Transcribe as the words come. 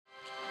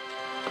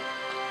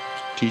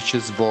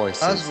Teachers'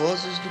 Voices. As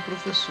vozes do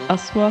professor.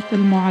 أصوات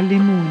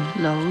المعلمون.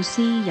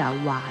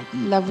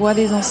 La voix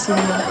des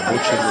enseignants.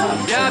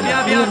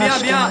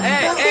 Bien.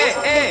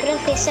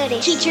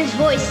 Profesores. Teachers'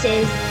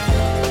 Voices.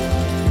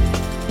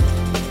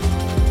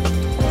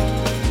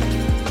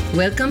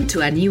 Welcome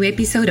to a new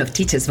episode of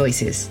Teachers'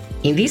 Voices.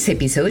 In this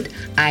episode,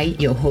 I,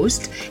 your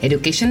host,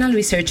 educational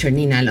researcher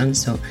Nina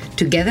Alonso,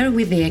 together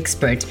with the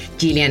expert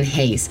Gillian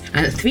Hayes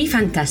and three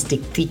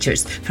fantastic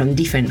teachers from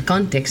different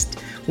contexts,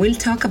 will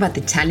talk about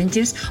the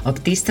challenges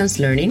of distance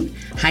learning,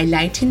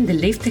 highlighting the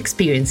lived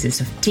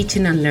experiences of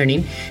teaching and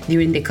learning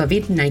during the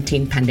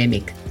COVID-19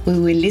 pandemic. We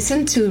will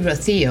listen to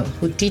Rocío,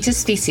 who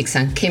teaches physics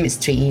and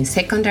chemistry in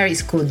secondary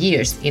school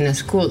years in a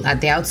school at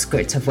the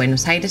outskirts of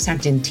Buenos Aires,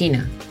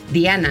 Argentina.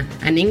 Diana,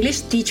 an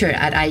English teacher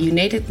at a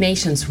United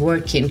Nations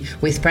working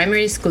with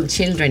primary school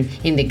children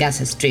in the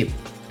Gaza Strip.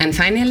 And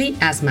finally,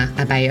 Asma,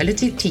 a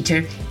biology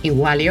teacher in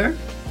Gwalior,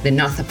 the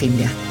north of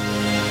India.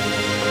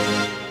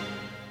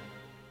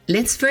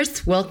 Let's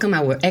first welcome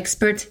our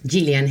expert,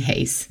 Gillian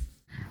Hayes.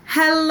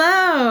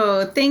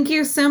 Hello! Thank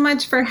you so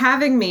much for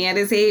having me. It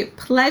is a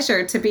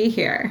pleasure to be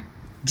here.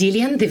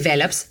 Gillian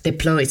develops,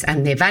 deploys,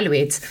 and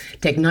evaluates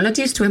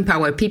technologies to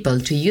empower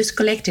people to use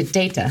collected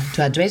data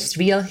to address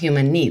real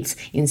human needs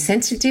in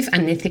sensitive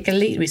and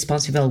ethically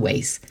responsible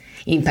ways.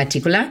 In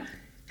particular,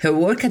 her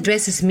work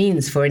addresses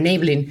means for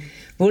enabling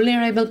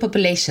vulnerable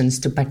populations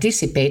to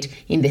participate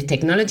in the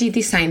technology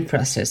design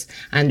process,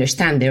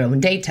 understand their own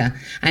data,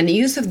 and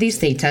use of this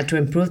data to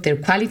improve their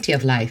quality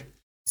of life.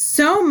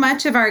 So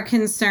much of our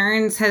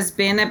concerns has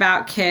been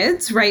about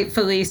kids,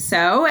 rightfully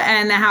so,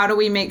 and how do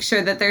we make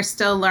sure that they're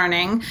still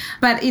learning.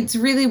 But it's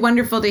really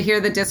wonderful to hear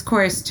the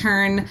discourse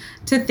turn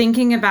to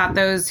thinking about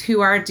those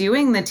who are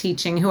doing the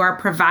teaching, who are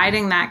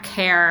providing that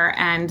care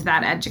and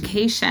that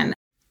education.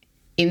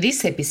 In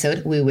this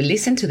episode, we will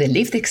listen to the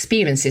lived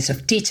experiences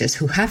of teachers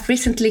who have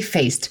recently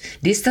faced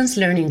distance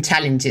learning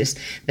challenges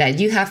that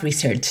you have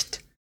researched.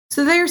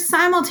 So they're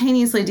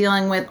simultaneously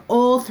dealing with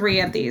all three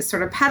of these,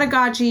 sort of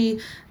pedagogy,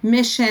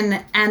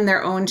 mission, and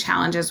their own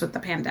challenges with the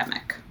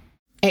pandemic.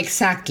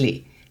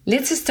 Exactly.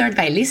 Let's start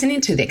by listening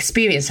to the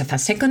experience of a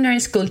secondary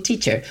school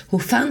teacher who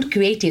found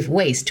creative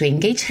ways to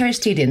engage her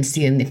students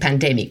during the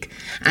pandemic,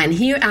 and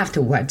hear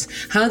afterwards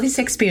how these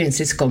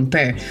experiences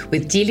compare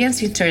with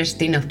Gillian's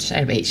interesting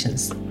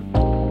observations.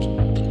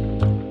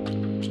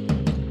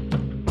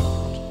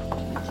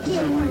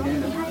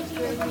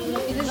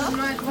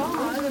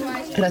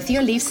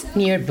 Rocío lives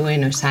near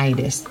Buenos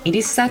Aires. It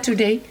is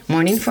Saturday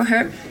morning for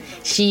her.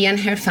 She and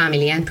her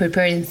family are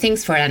preparing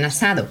things for an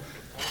asado,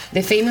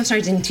 the famous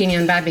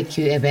Argentinian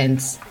barbecue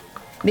events.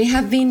 They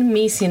have been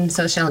missing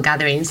social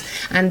gatherings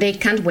and they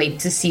can't wait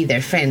to see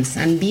their friends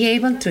and be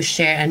able to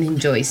share and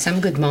enjoy some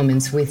good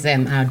moments with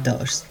them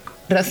outdoors.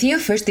 Rocío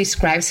first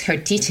describes her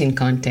teaching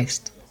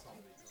context.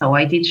 So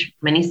I teach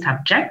many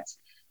subjects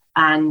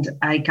and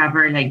I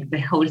cover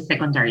the whole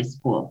secondary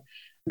school.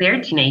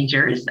 They're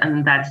teenagers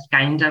and that's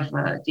kind of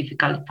a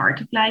difficult part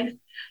of life,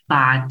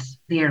 but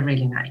they're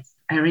really nice.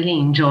 I really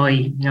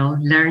enjoy,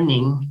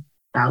 learning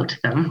about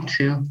them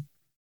too.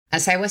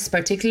 As I was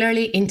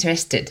particularly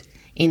interested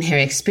in her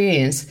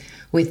experience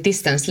with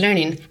distance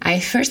learning, I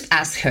first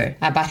asked her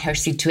about her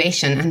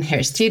situation and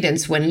her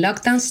students when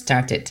lockdown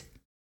started.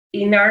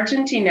 In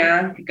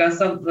Argentina, because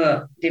of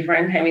the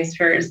different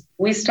hemispheres,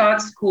 we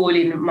start school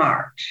in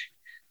March.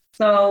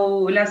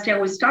 So last year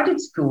we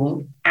started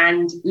school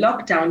and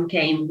lockdown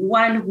came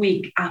 1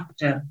 week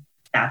after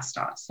that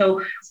start.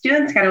 So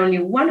students had only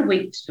 1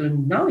 week to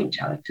know each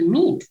other, to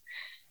meet.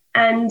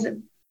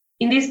 And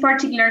in this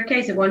particular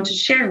case, I want to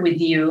share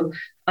with you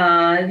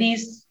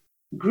this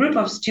group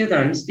of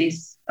students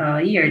this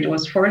year, it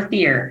was fourth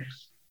year,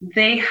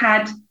 they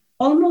had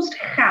almost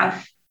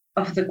half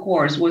of the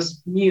course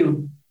was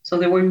new. So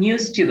they were new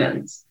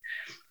students.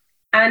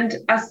 And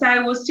as I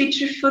was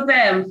teaching for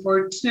them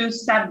for two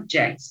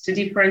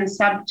different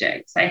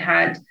subjects, I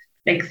had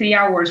 3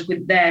 hours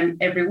with them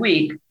every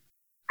week.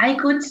 I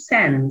could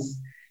sense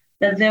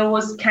that there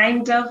was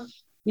kind of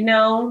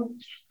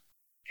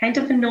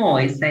a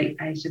noise,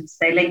 I should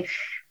say,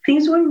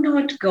 things were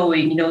not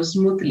going,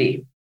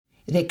 smoothly.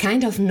 The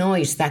kind of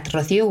noise that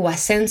Rocío was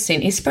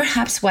sensing is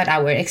perhaps what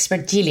our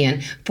expert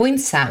Gillian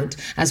points out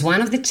as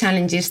one of the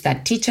challenges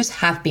that teachers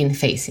have been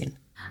facing.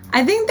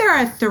 I think there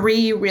are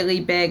three really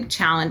big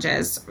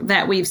challenges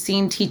that we've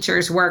seen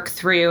teachers work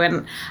through.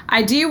 And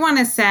I do want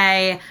to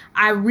say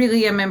I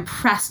really am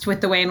impressed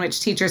with the way in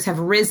which teachers have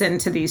risen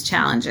to these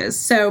challenges.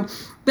 So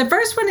the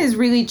first one is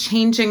really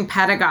changing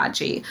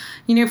pedagogy.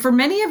 For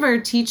many of our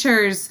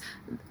teachers,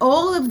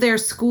 all of their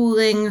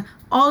schooling,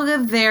 all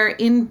of their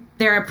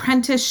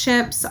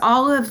apprenticeships,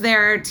 all of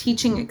their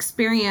teaching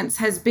experience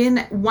has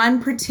been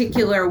one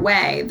particular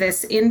way,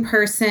 this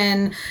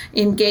in-person,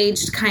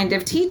 engaged kind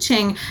of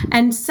teaching.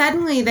 And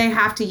suddenly they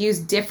have to use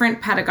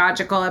different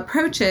pedagogical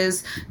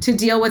approaches to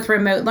deal with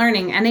remote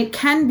learning. And it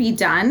can be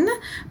done,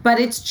 but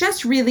it's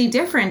just really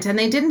different. And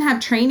they didn't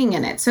have training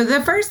in it. So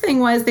the first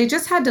thing was they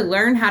just had to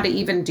learn how to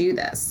even do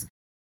this.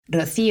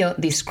 Rocío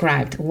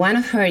described one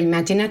of her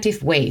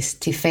imaginative ways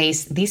to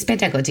face this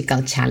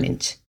pedagogical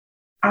challenge.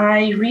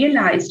 I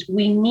realized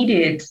we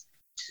needed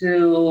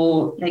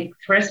to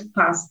first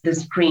pass the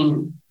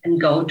screen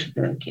and go to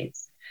the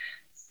kids.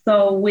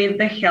 So with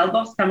the help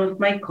of some of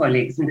my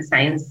colleagues in the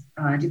science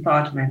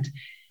department,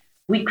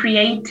 we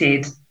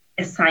created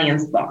a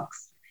science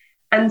box.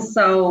 And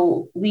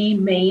so we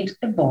made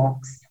a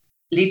box.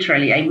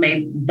 Literally, I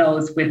made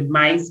those with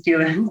my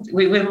students,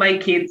 with my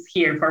kids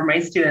here for my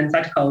students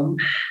at home.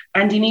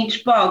 And in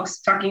each box,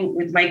 talking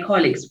with my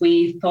colleagues,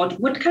 we thought,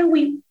 what can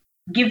we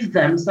give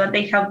them so that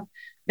they have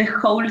the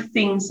whole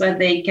thing so that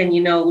they can,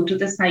 do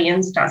the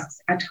science tasks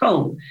at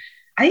home.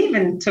 I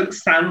even took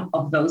some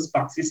of those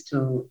boxes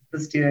to the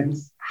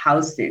students'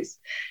 houses,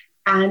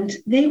 and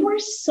they were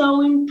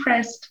so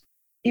impressed.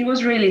 It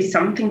was really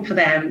something for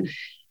them.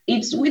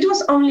 It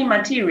was only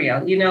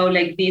material,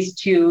 like these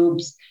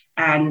tubes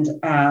and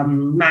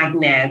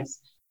magnets.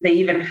 They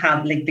even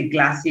have the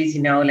glasses,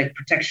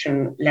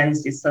 protection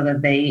lenses so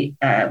that they,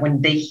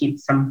 when they hit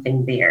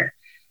something, they're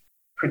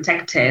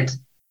protected.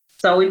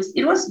 So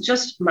it was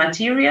just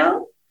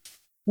material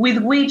with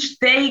which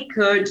they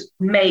could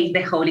make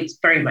the whole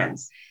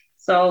experiments.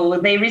 So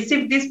they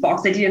received this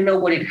box. They didn't know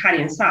what it had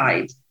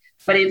inside,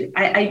 but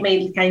I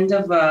made kind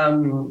of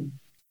a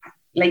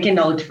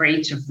note for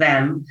each of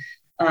them.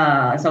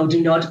 So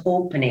do not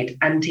open it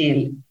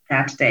until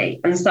that day.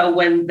 And so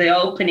when the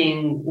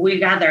opening, we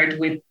gathered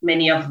with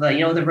many of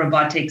the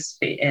robotics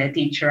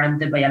teacher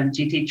and the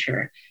biology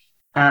teacher,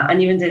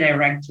 and even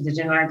the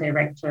general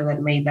director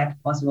that made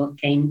that possible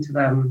came to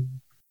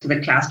the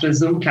class, to the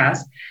Zoom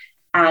class.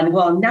 And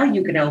well, now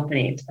you can open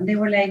it. And they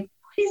were like,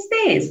 what is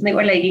this? And they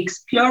were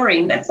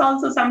exploring. That's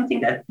also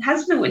something that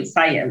has to do with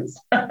science.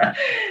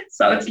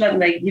 So it's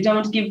like you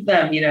don't give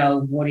them,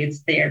 what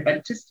is there,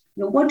 but just,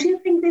 what do you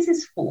think this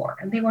is for?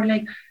 And they were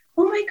like,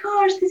 oh my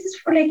gosh, this is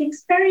for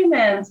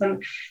experiments.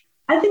 And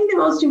I think the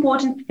most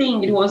important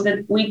thing it was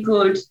that we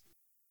could,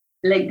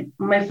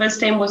 my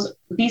first aim was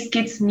these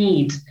kids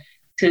need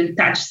to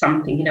touch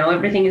something,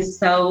 everything is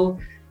so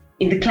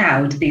in the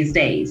cloud these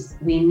days.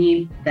 We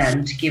need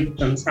them to give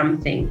them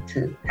something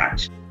to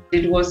touch.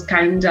 It was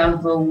kind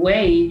of a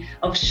way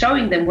of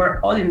showing them we're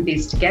all in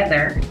this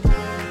together.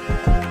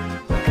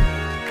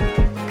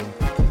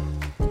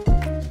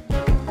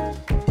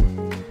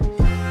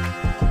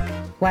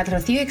 What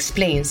Rocío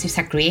explains is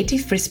a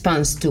creative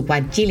response to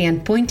what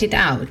Gillian pointed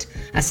out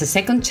as a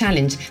second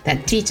challenge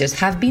that teachers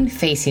have been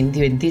facing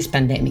during this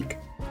pandemic.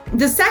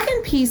 The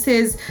second piece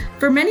is,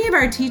 for many of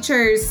our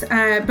teachers,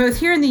 both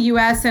here in the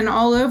US and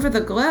all over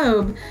the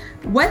globe,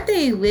 what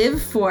they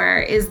live for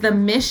is the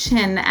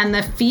mission and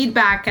the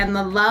feedback and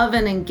the love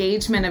and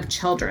engagement of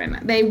children.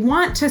 They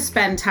want to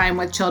spend time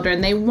with children.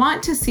 They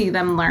want to see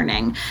them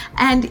learning.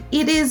 And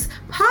it is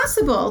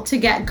possible to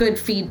get good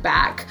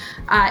feedback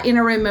in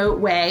a remote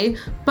way,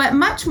 but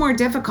much more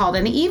difficult.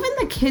 And even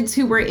the kids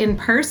who were in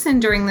person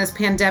during this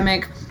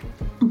pandemic,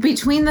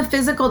 between the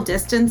physical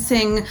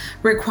distancing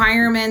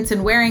requirements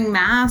and wearing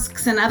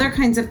masks and other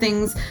kinds of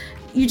things,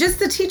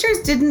 the teachers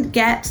didn't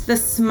get the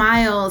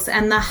smiles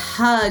and the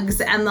hugs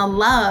and the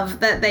love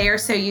that they are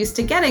so used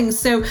to getting.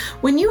 So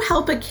when you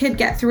help a kid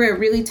get through a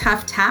really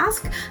tough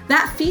task,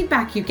 that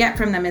feedback you get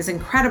from them is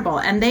incredible.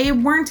 And they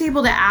weren't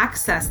able to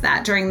access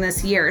that during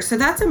this year. So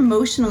that's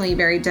emotionally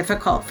very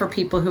difficult for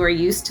people who are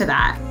used to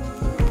that.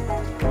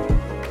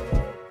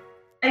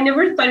 I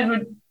never thought it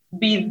would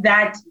be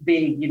that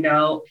big,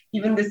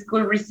 Even the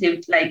school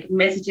received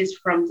messages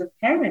from the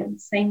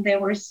parents saying they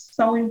were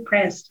so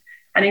impressed.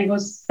 And it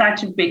was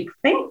such a big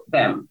thing for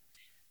them.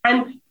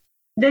 And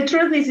the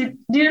truth is, it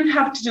didn't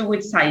have to do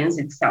with science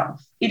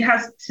itself. It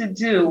has to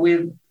do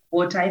with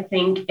what I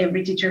think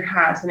every teacher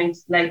has. And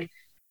it's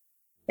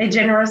a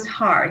generous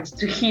heart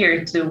to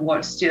hear to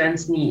what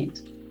students need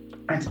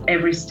at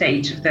every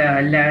stage of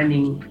the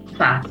learning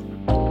path.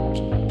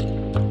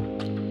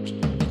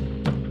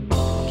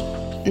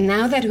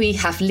 Now that we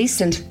have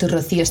listened to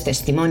Rocío's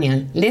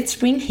testimonial, let's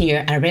bring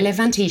here a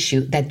relevant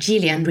issue that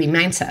Gillian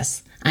reminds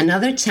us,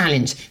 another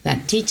challenge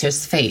that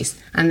teachers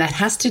face, and that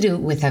has to do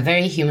with a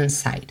very human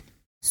side.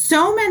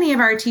 So many of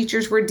our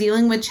teachers were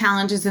dealing with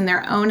challenges in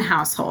their own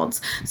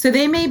households. So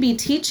they may be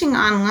teaching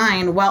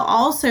online while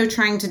also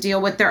trying to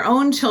deal with their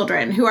own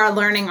children who are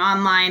learning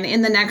online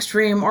in the next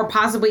room or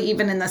possibly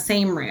even in the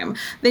same room.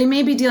 They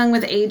may be dealing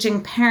with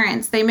aging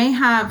parents. They may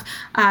have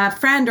a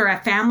friend or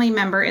a family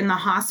member in the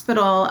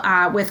hospital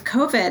with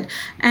COVID.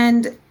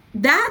 And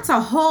that's a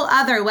whole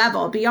other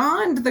level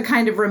beyond the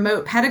kind of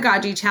remote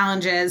pedagogy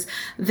challenges,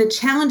 the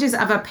challenges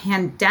of a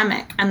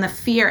pandemic and the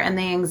fear and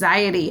the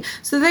anxiety.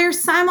 So they're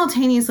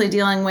simultaneously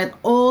dealing with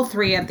all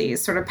three of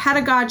these, sort of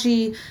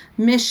pedagogy,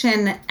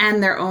 mission,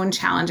 and their own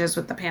challenges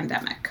with the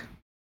pandemic.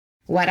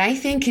 What I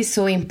think is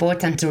so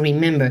important to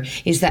remember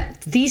is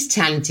that these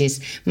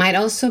challenges might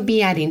also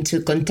be adding to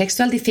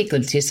contextual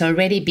difficulties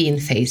already being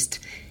faced.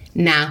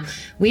 Now,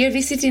 we are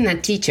visiting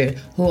a teacher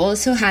who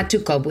also had to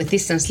cope with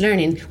distance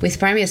learning with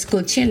primary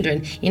school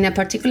children in a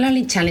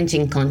particularly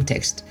challenging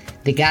context,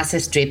 the Gaza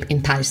Strip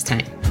in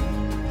Palestine.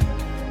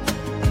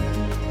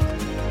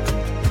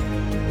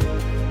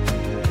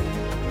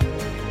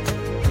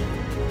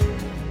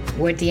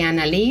 Where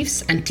Diana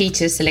lives and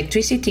teaches,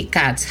 electricity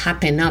cuts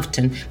happen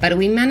often, but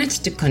we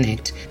managed to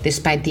connect,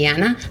 despite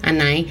Diana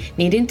and I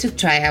needing to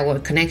try our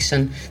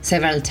connection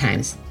several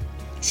times.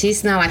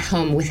 She's now at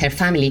home with her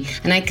family,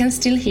 and I can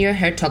still hear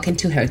her talking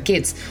to her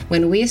kids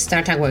when we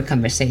start our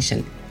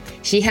conversation.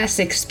 She has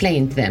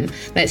explained them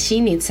that she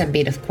needs a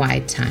bit of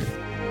quiet time.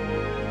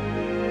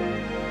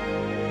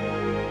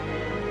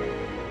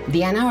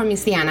 Diana, or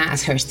Miss Diana,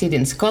 as her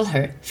students call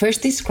her,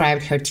 first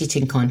described her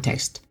teaching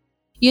context.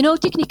 You know,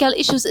 technical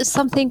issues is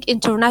something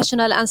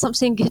international and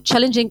something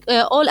challenging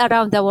all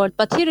around the world.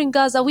 But here in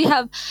Gaza, we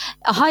have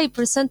a high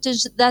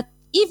percentage that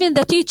even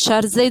the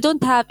teachers, they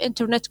don't have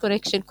internet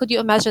connection. Could you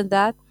imagine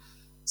that?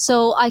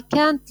 So I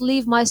can't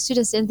leave my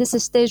students in this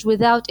stage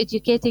without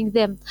educating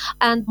them.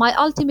 And my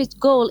ultimate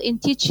goal in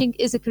teaching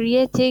is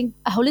creating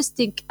a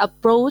holistic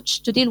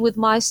approach to deal with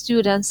my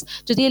students,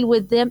 to deal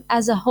with them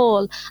as a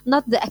whole,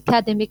 not the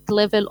academic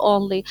level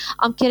only.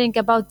 I'm caring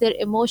about their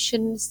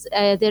emotions,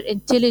 their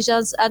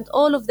intelligence, and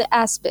all of the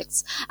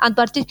aspects, and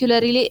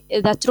particularly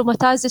the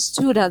traumatized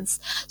students.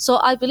 So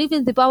I believe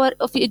in the power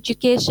of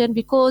education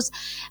because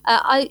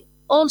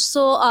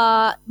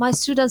my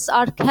students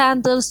are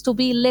candles to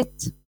be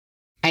lit.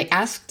 I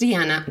asked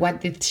Diana what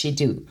did she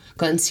do,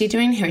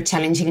 considering her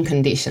challenging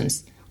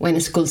conditions,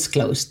 when schools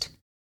closed.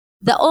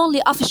 The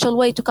only official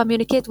way to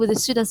communicate with the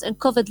students in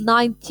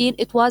COVID-19,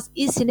 it was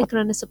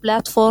asynchronous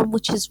platform,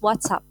 which is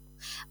WhatsApp.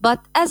 But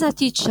as a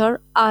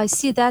teacher, I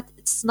see that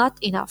it's not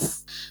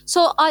enough.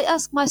 So I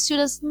ask my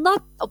students,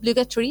 not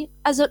obligatory,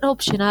 as an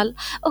optional,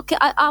 okay,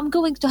 I'm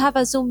going to have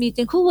a Zoom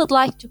meeting. Who would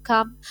like to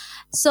come?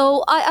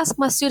 So I ask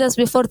my students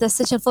before the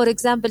session, for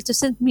example, to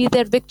send me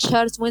their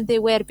pictures when they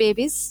were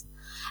babies.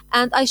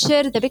 And I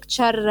share the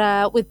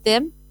picture with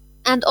them.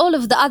 And all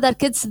of the other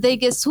kids, they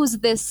guess, who's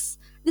this?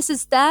 This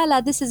is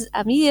Tala, this is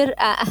Amir.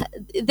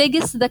 They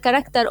guess the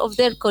character of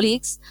their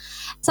colleagues.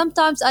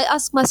 Sometimes I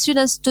ask my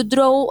students to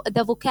draw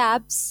the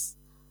vocabs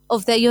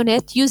of the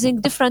unit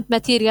using different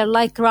material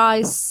like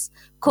rice,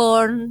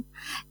 corn,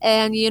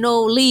 and,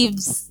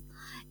 leaves,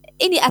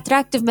 any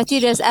attractive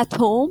materials at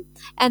home.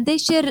 And they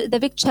share the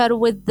picture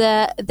with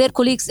their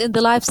colleagues in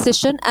the live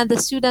session. And the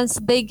students,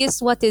 they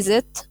guess what is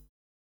it.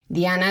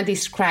 Diana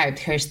described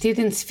her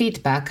students'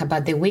 feedback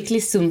about the weekly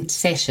Zoom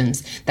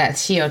sessions that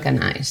she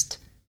organized.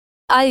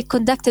 I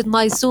conducted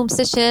my Zoom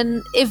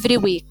session every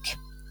week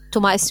to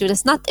my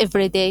students, not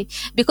every day,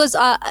 because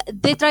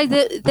they try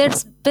their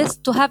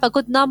best to have a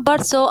good number.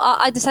 So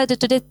I decided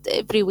to do it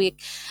every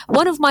week.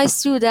 One of my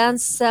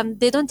students,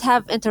 they don't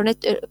have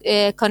internet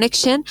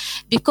connection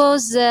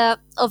because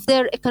of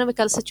their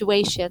economical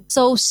situation.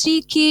 So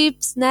she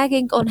keeps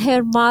nagging on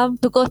her mom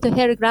to go to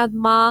her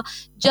grandma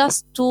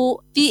just to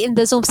be in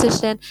the Zoom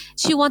session.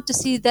 She wants to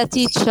see the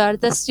teacher,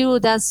 the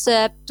students,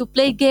 to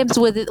play games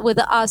with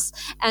us.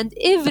 And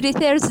every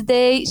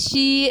Thursday,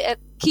 she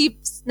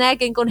keeps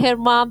nagging on her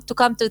mom to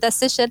come to the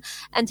session.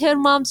 And her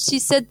mom, she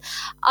said,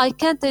 I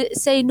can't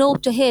say no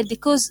to her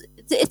because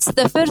it's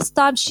the first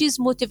time she's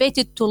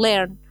motivated to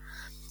learn.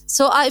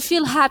 So I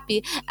feel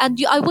happy. And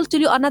I will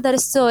tell you another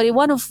story.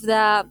 One of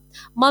the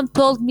mom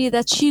told me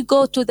that she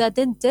go to the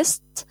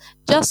dentist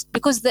just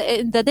because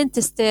in the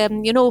dentist,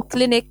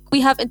 clinic,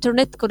 we have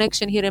internet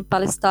connection here in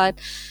Palestine,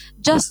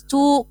 just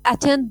to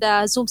attend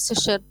the Zoom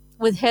session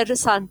with her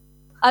son.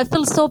 I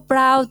feel so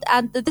proud,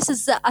 and this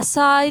is a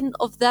sign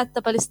of that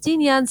the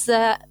Palestinians,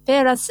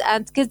 parents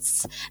and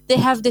kids, they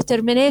have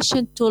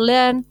determination to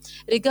learn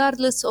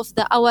regardless of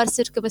our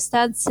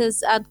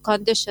circumstances and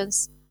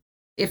conditions.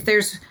 If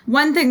there's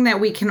one thing that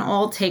we can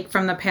all take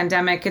from the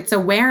pandemic, it's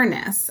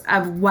awareness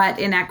of what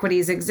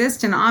inequities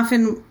exist, and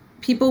often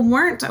people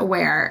weren't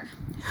aware.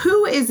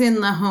 Who is in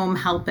the home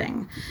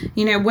helping?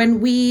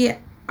 When we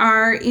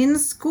are in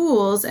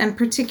schools, and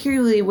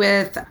particularly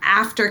with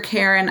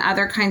aftercare and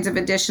other kinds of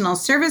additional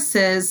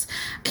services,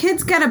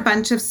 kids get a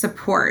bunch of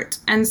support.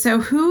 And so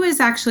who is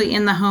actually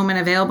in the home and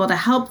available to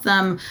help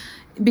them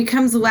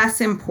becomes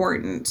less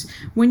important.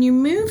 When you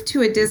move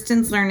to a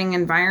distance learning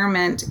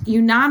environment,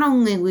 you not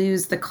only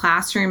lose the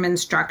classroom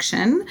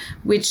instruction,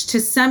 which to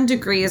some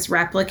degree is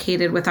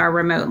replicated with our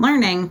remote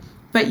learning,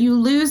 but you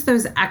lose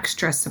those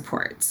extra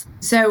supports.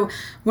 So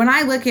when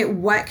I look at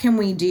what can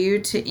we do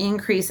to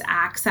increase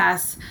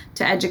access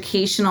to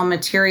educational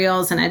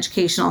materials and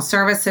educational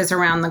services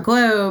around the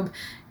globe,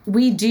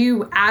 we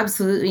do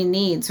absolutely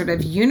need sort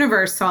of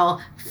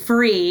universal,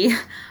 free,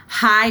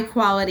 high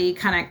quality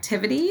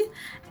connectivity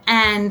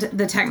and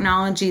the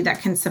technology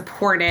that can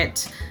support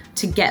it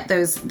to get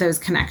those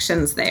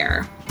connections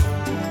there.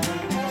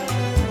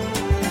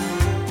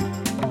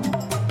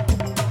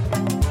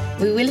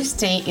 We will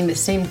stay in the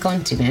same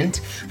continent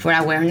for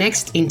our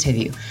next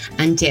interview,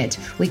 and yet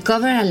we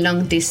cover a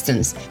long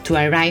distance to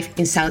arrive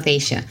in South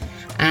Asia.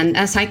 And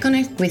as I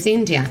connect with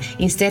India,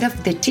 instead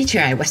of the teacher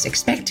I was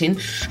expecting,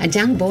 a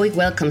young boy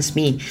welcomes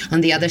me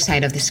on the other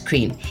side of the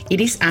screen.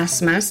 It is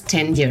Asma's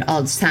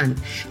 10-year-old son,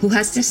 who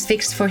has just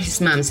fixed for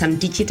his mom some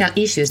digital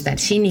issues that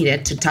she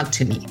needed to talk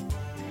to me.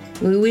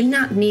 We will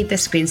not need the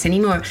screens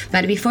anymore,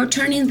 but before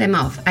turning them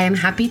off, I am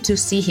happy to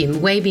see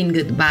him waving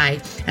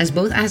goodbye as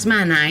both Asma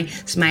and I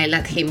smile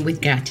at him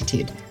with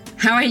gratitude.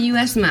 How are you,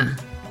 Asma?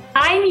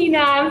 Hi, Nina.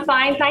 I'm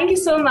fine. Thank you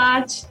so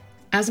much.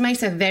 Asma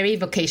is a very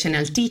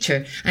vocational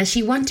teacher, and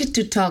she wanted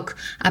to talk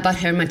about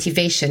her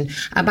motivation,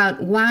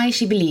 about why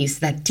she believes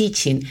that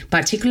teaching,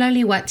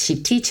 particularly what she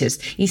teaches,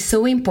 is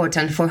so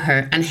important for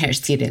her and her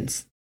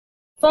students.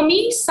 For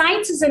me,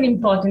 science is an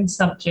important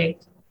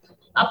subject.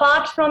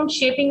 Apart from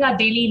shaping our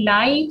daily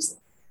lives,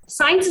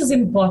 science is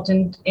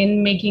important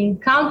in making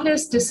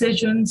countless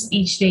decisions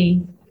each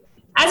day.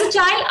 As a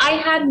child, I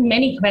had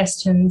many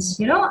questions,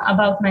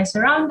 about my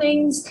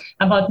surroundings,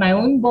 about my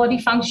own body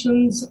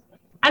functions.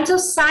 And so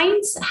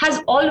science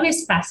has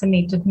always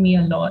fascinated me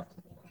a lot.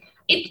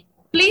 It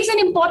plays an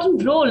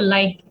important role,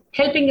 like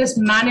helping us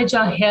manage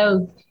our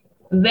health,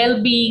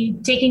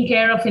 well-being, taking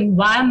care of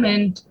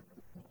environment,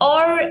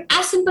 or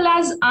as simple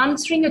as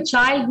answering a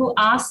child who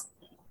asks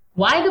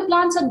why the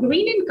plants are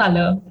green in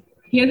color,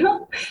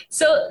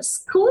 So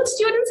school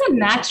students are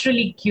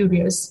naturally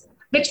curious,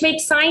 which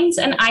makes science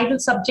an ideal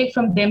subject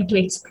for them to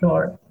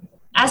explore.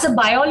 As a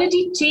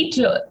biology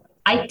teacher,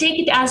 I take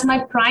it as my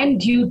prime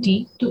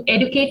duty to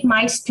educate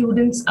my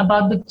students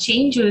about the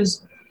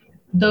changes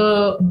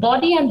the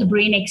body and the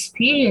brain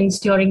experience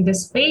during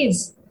this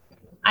phase.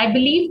 I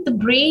believe the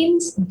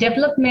brain's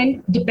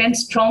development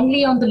depends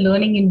strongly on the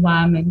learning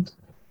environment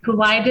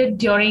provided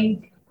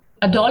during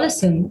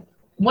adolescence.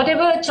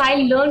 Whatever a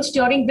child learns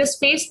during this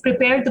phase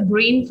prepares the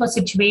brain for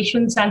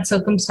situations and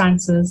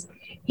circumstances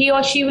he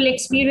or she will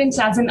experience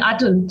as an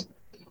adult.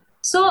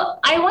 So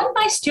I want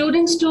my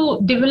students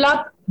to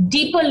develop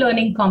deeper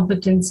learning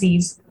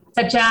competencies,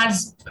 such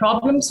as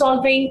problem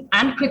solving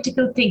and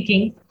critical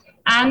thinking,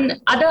 and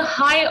other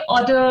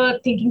high-order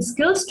thinking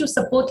skills to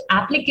support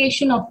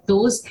application of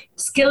those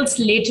skills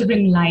later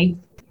in life.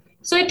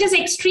 So it is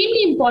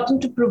extremely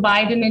important to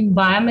provide an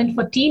environment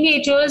for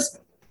teenagers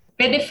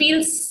where they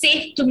feel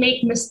safe to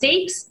make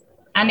mistakes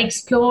and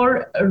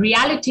explore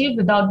reality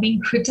without being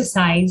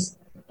criticized.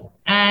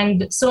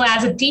 And so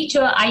as a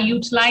teacher, I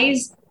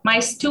utilize my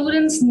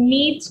students'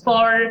 needs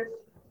for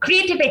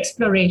creative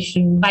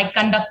exploration by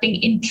conducting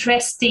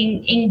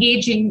interesting,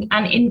 engaging,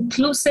 and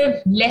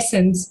inclusive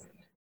lessons.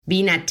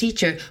 Being a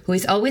teacher who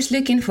is always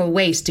looking for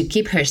ways to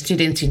keep her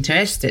students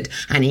interested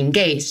and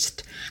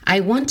engaged, I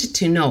wanted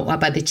to know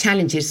about the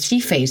challenges she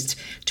faced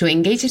to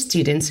engage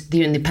students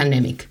during the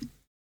pandemic.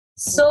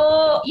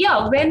 So,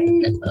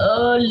 when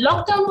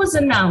lockdown was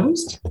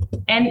announced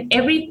and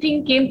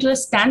everything came to a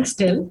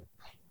standstill,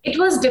 it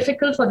was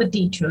difficult for the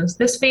teachers.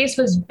 This phase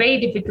was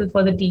very difficult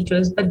for the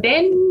teachers. But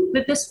then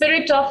with the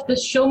spirit of the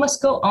show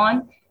must go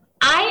on,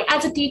 I,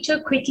 as a teacher,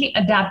 quickly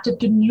adapted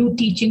to new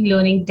teaching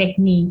learning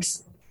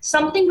techniques.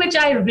 Something which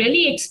I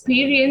really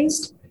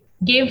experienced,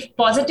 gave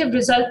positive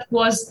result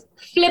was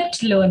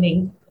flipped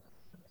learning.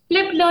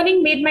 Flipped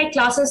learning made my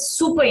classes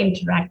super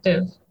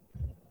interactive.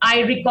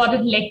 I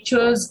recorded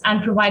lectures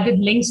and provided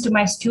links to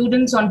my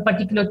students on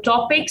particular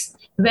topics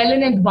well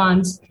in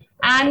advance.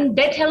 And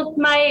that helped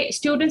my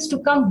students to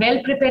come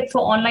well prepared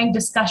for online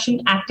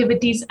discussion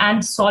activities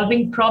and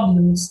solving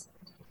problems.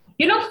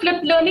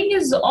 Flipped learning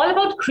is all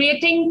about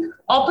creating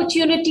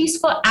opportunities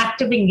for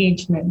active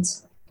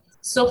engagements.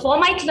 So for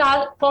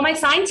my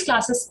science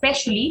class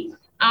especially,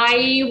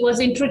 I was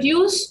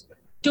introduced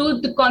to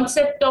the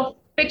concept of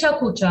Picha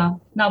Kucha.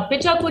 Now,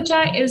 Picha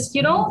Kucha is,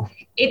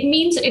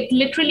 it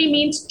literally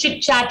means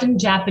chit chat in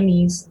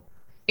Japanese.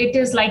 It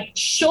is like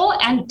show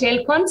and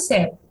tell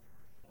concept,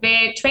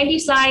 where 20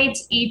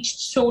 slides each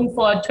shown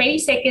for 20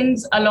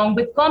 seconds along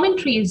with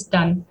commentary is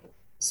done.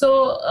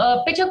 So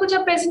Picha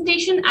Kucha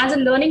presentation as a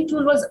learning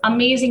tool was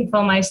amazing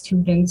for my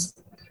students.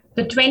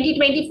 The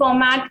 2020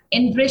 format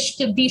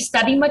enriched the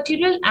study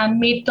material and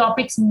made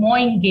topics more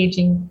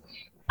engaging.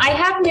 I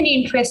have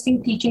many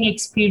interesting teaching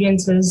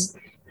experiences.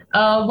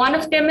 One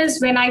of them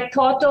is when I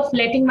thought of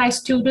letting my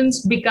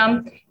students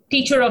become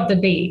teacher of the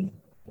day.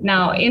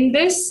 Now, in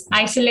this,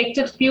 I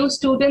selected few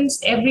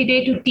students every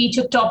day to teach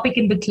a topic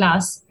in the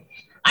class.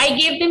 I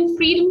gave them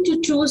freedom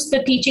to choose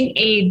the teaching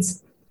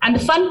aids. And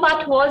the fun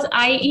part was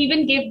I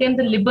even gave them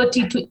the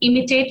liberty to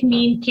imitate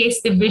me in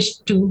case they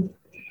wished to.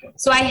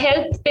 So I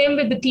helped them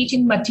with the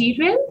teaching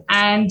material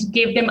and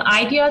gave them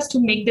ideas to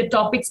make the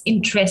topics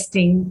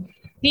interesting.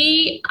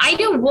 The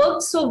idea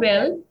worked so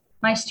well,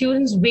 my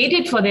students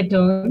waited for their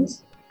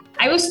turns.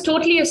 I was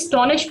totally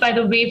astonished by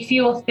the way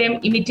few of them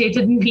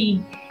imitated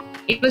me.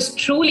 It was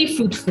truly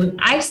fruitful.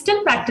 I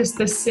still practice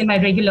this in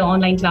my regular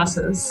online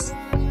classes.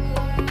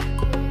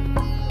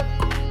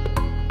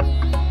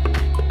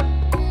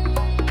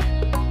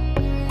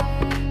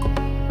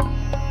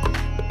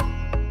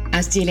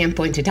 As Gillian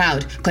pointed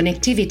out,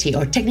 connectivity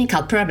or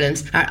technical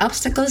problems are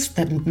obstacles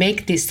that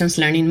make distance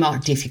learning more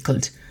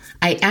difficult.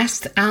 I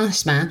asked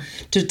Asma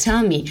to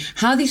tell me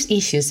how these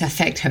issues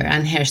affect her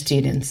and her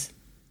students.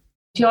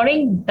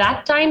 During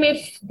that time,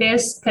 if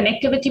there's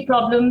connectivity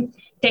problem,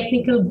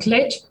 technical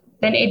glitch,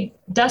 then it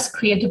does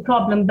create a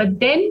problem. But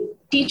then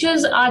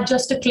teachers are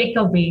just a click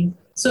away.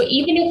 So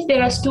even if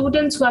there are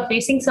students who are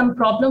facing some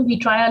problem, we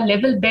try our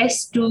level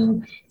best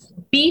to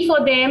be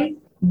for them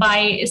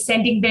by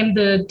sending them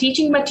the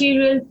teaching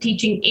material,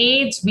 teaching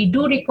aids. We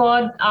do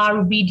record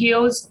our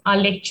videos, our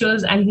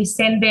lectures, and we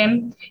send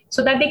them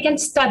so that they can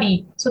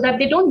study, so that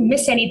they don't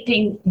miss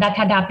anything that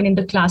had happened in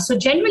the class. So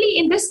generally,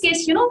 in this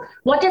case,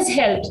 what has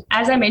helped,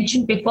 as I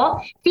mentioned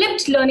before,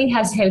 flipped learning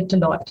has helped a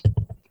lot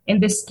in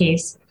this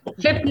case.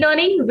 Flipped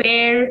learning,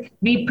 where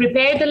we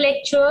prepare the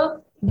lecture,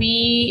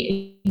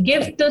 we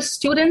give the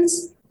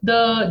students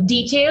the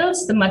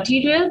details, the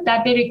material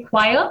that they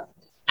require.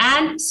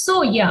 And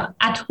so,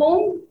 at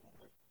home,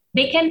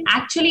 they can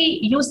actually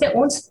use their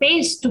own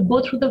space to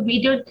go through the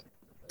video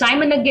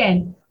time and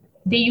again.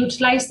 They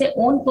utilize their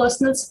own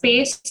personal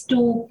space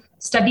to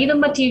study the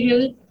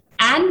material.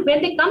 And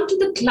when they come to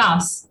the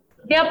class,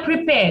 they are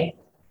prepared.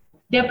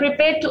 They're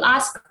prepared to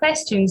ask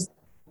questions.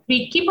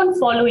 We keep on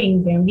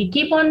following them. We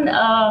keep on,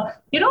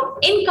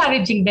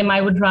 encouraging them,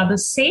 I would rather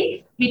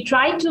say. We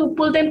try to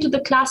pull them to the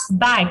class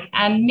back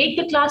and make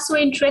the class so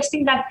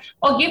interesting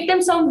or give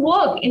them some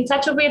work in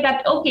such a way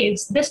that, okay,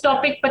 this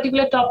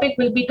particular topic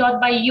will be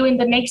taught by you in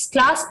the next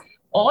class,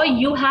 or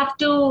you have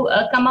to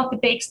come up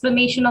with the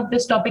explanation of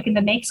this topic in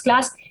the next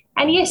class.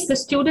 And yes, the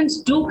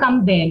students do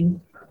come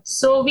then.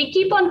 So we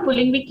keep on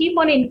pulling, we keep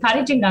on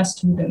encouraging our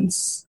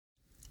students.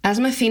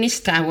 Asma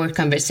finished our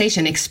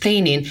conversation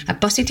explaining a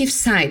positive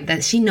side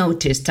that she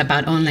noticed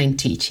about online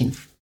teaching.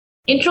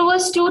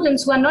 Introvert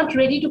students who are not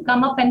ready to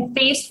come up and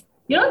face,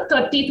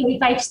 30,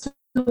 35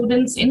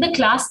 students in the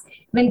class,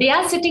 when they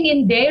are sitting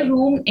in their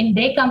room, in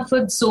their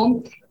comfort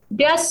zone,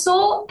 they are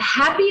so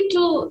happy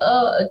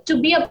to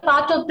be a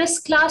part of this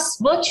class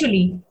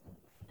virtually.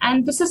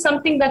 And this is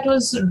something that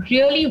was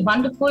really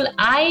wonderful.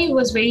 I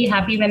was very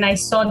happy when I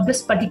saw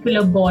this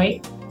particular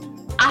boy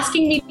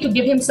asking me to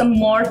give him some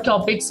more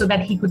topics so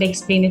that he could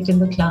explain it in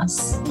the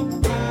class.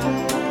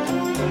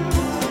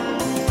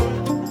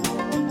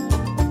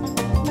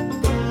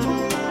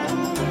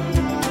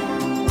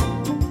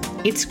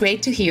 It's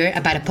great to hear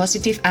about a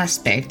positive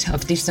aspect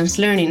of distance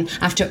learning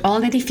after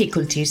all the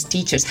difficulties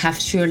teachers have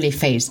surely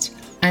faced.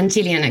 And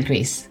Gillian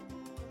agrees.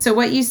 So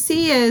what you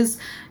see is,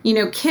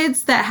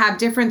 kids that have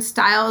different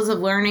styles of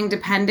learning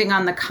depending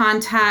on the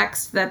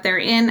context that they're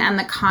in and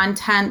the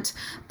content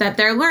that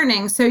they're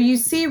learning. So you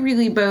see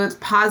really both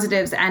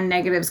positives and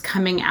negatives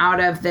coming out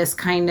of this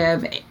kind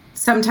of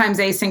sometimes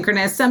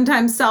asynchronous,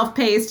 sometimes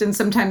self-paced, and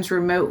sometimes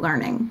remote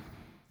learning.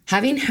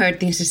 Having heard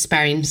these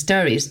inspiring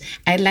stories,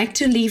 I'd like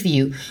to leave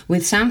you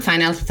with some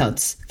final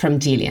thoughts from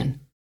Gillian.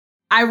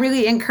 I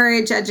really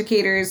encourage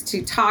educators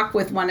to talk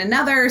with one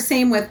another,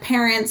 same with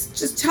parents.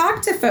 Just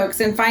talk to folks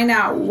and find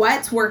out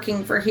what's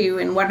working for who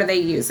and what are they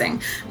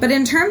using. But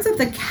in terms of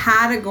the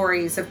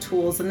categories of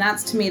tools, and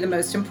that's to me the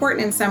most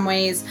important in some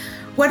ways,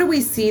 what do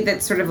we see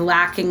that's sort of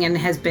lacking and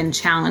has been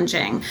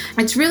challenging?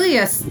 It's really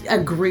a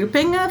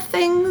grouping of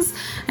things.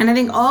 And I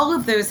think all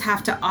of those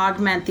have to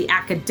augment the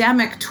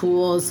academic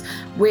tools,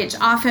 which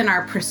often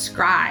are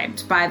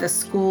prescribed by the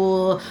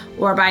school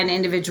or by an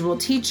individual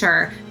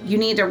teacher. You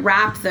need to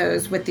wrap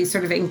those with these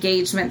sort of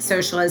engagement,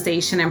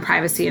 socialization, and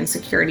privacy and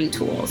security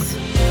tools.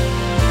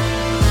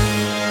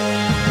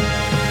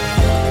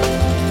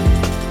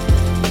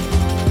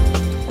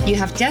 You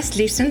have just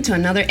listened to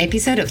another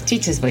episode of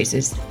Teachers'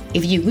 Voices.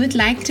 If you would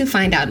like to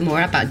find out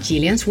more about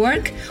Gillian's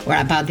work or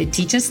about the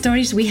teacher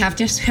stories we have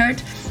just heard,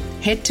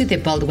 head to the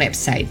Bold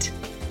website.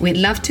 We'd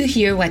love to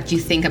hear what you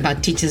think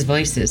about Teachers'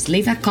 Voices.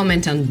 Leave a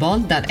comment on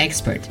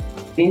bold.expert.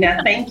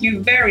 Nina, thank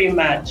you very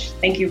much.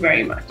 Thank you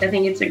very much. I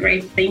think it's a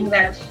great thing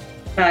that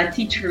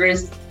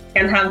teachers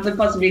can have the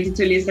possibility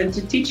to listen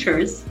to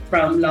teachers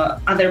from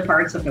other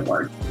parts of the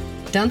world.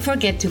 Don't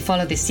forget to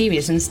follow the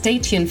series and stay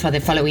tuned for the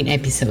following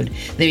episode.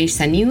 There is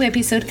a new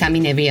episode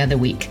coming every other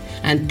week.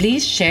 And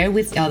please share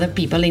with other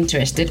people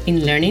interested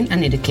in learning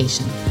and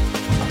education.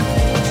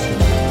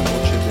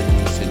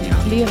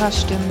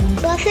 Lehrerstimmen.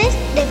 Voces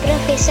de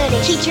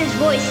profesores. Teachers'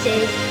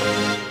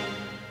 voices.